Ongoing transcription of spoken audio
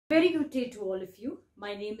Very good day to all of you.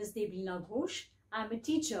 My name is Deblina Ghosh. I'm a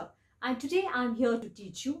teacher and today I'm here to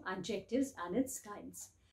teach you adjectives and its kinds.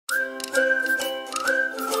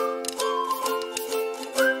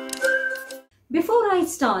 Before I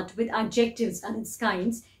start with adjectives and its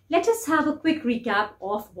kinds, let us have a quick recap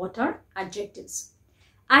of what are adjectives.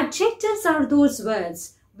 Adjectives are those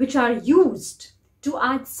words which are used to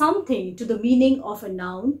add something to the meaning of a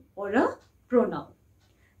noun or a pronoun.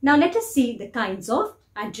 Now let us see the kinds of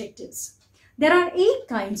adjectives. There are 8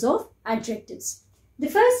 kinds of adjectives. The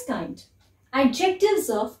first kind, adjectives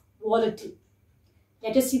of quality.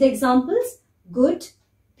 Let us see the examples. Good,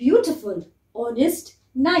 beautiful, honest,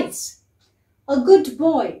 nice. A good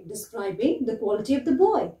boy, describing the quality of the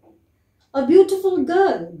boy. A beautiful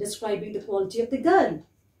girl, describing the quality of the girl.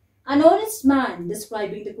 An honest man,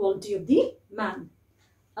 describing the quality of the man.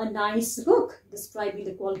 A nice book, describing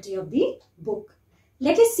the quality of the book.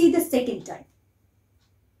 Let us see the second type.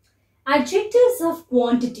 Adjectives of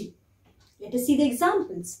quantity. Let us see the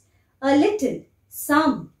examples. A little,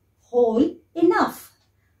 some, whole, enough.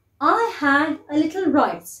 I had a little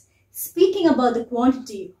rice, speaking about the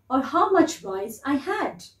quantity or how much rice I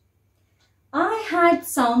had. I had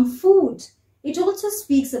some food. It also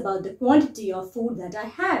speaks about the quantity of food that I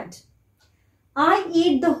had. I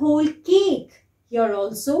ate the whole cake. Here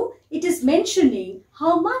also, it is mentioning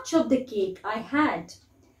how much of the cake I had.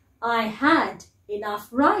 I had enough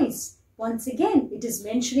rice. Once again, it is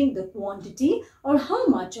mentioning the quantity or how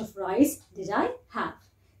much of rice did I have.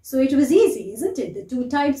 So it was easy, isn't it? The 2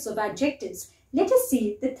 types of adjectives. Let us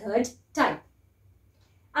see the third type.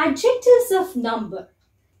 Adjectives of number.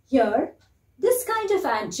 Here, this kind of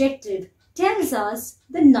adjective tells us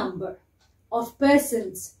the number of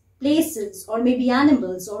persons, places, or maybe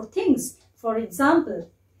animals or things. For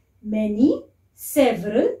example, many,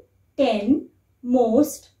 several, 10,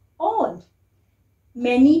 most, all.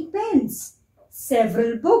 Many pens,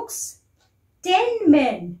 several books, 10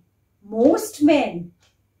 men, most men,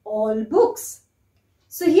 all books.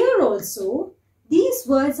 So here also, these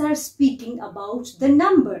words are speaking about the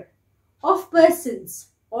number of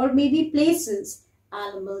persons or maybe places,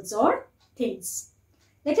 animals or things.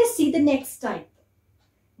 Let us see the next type.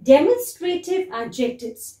 Demonstrative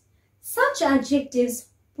adjectives. Such adjectives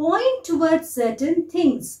point towards certain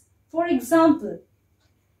things. For example,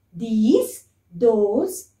 these,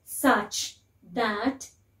 those, such, that,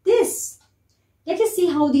 this. Let us see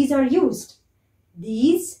how these are used.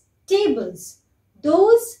 These tables,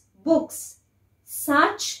 those books,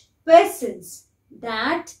 such persons,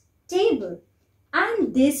 that table,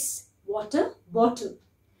 and this water bottle.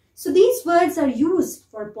 So these words are used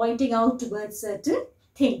for pointing out towards certain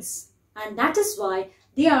things, and that is why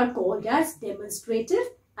they are called as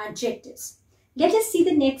demonstrative adjectives. Let us see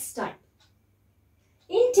the next type.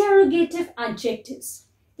 Interrogative adjectives.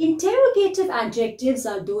 Interrogative adjectives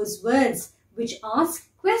are those words which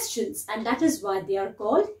ask questions, and that is why they are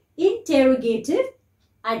called interrogative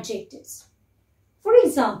adjectives. For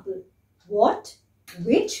example, what,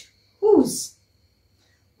 which, whose.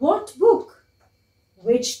 What book,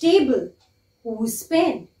 which table, whose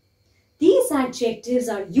pen. These adjectives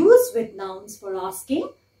are used with nouns for asking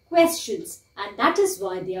questions, and that is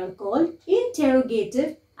why they are called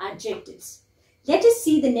interrogative adjectives. Let us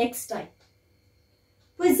see the next type.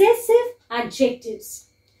 Possessive adjectives.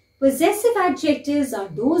 Possessive adjectives are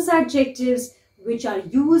those adjectives which are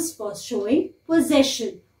used for showing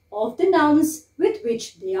possession of the nouns with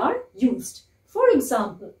which they are used. For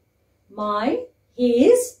example, my,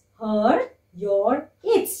 his, her, your,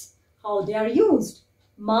 its. How they are used.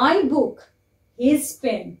 My book, his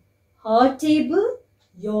pen, her table,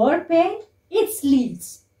 your pen, its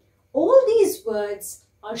leaves. All these words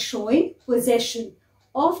are showing possession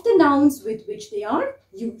of the nouns with which they are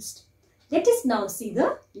used. Let us now see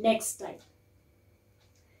the next type.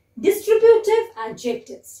 Distributive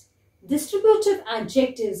adjectives. Distributive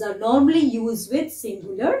adjectives are normally used with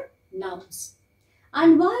singular nouns.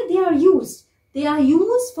 And why they are used? They are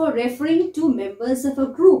used for referring to members of a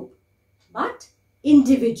group, but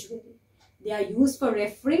individually. They are used for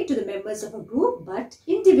referring to the members of a group, but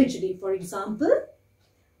individually. For example,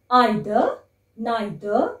 either,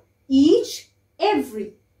 neither, each,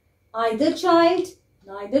 every. Either child,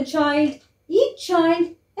 neither child, each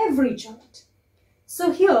child, every child.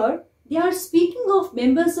 So here they are speaking of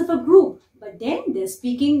members of a group, but then they are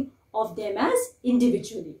speaking of them as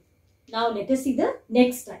individually. Now let us see the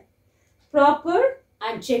next type. Proper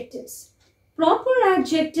adjectives. Proper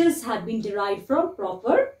adjectives have been derived from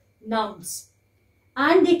proper nouns,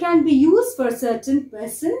 and they can be used for certain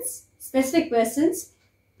persons, specific persons,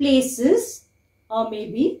 places, or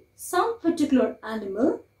maybe some particular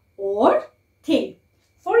animal or thing.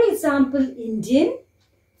 For example, Indian,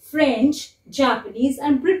 French, Japanese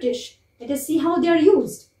and British. Let us see how they are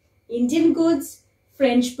used. Indian goods,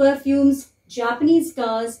 French perfumes, Japanese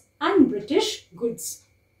cars and British goods.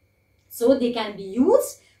 So they can be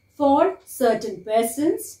used for certain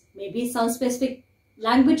persons, maybe some specific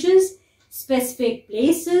languages, specific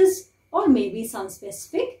places or maybe some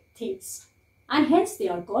specific things. And hence they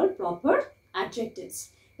are called proper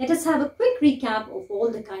adjectives. Let us have a quick recap of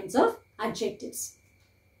all the kinds of adjectives.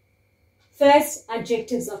 First,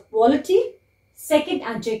 adjectives of quality. Second,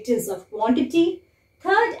 adjectives of quantity.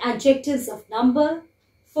 Third, adjectives of number.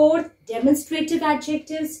 Fourth, demonstrative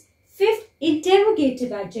adjectives. Fifth,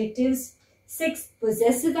 interrogative adjectives. Sixth,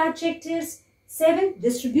 possessive adjectives. Seventh,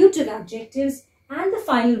 distributive adjectives. And the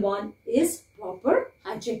final one is proper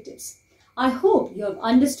adjectives. I hope you have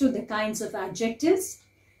understood the kinds of adjectives.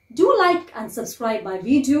 Do like and subscribe my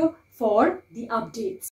video for the updates.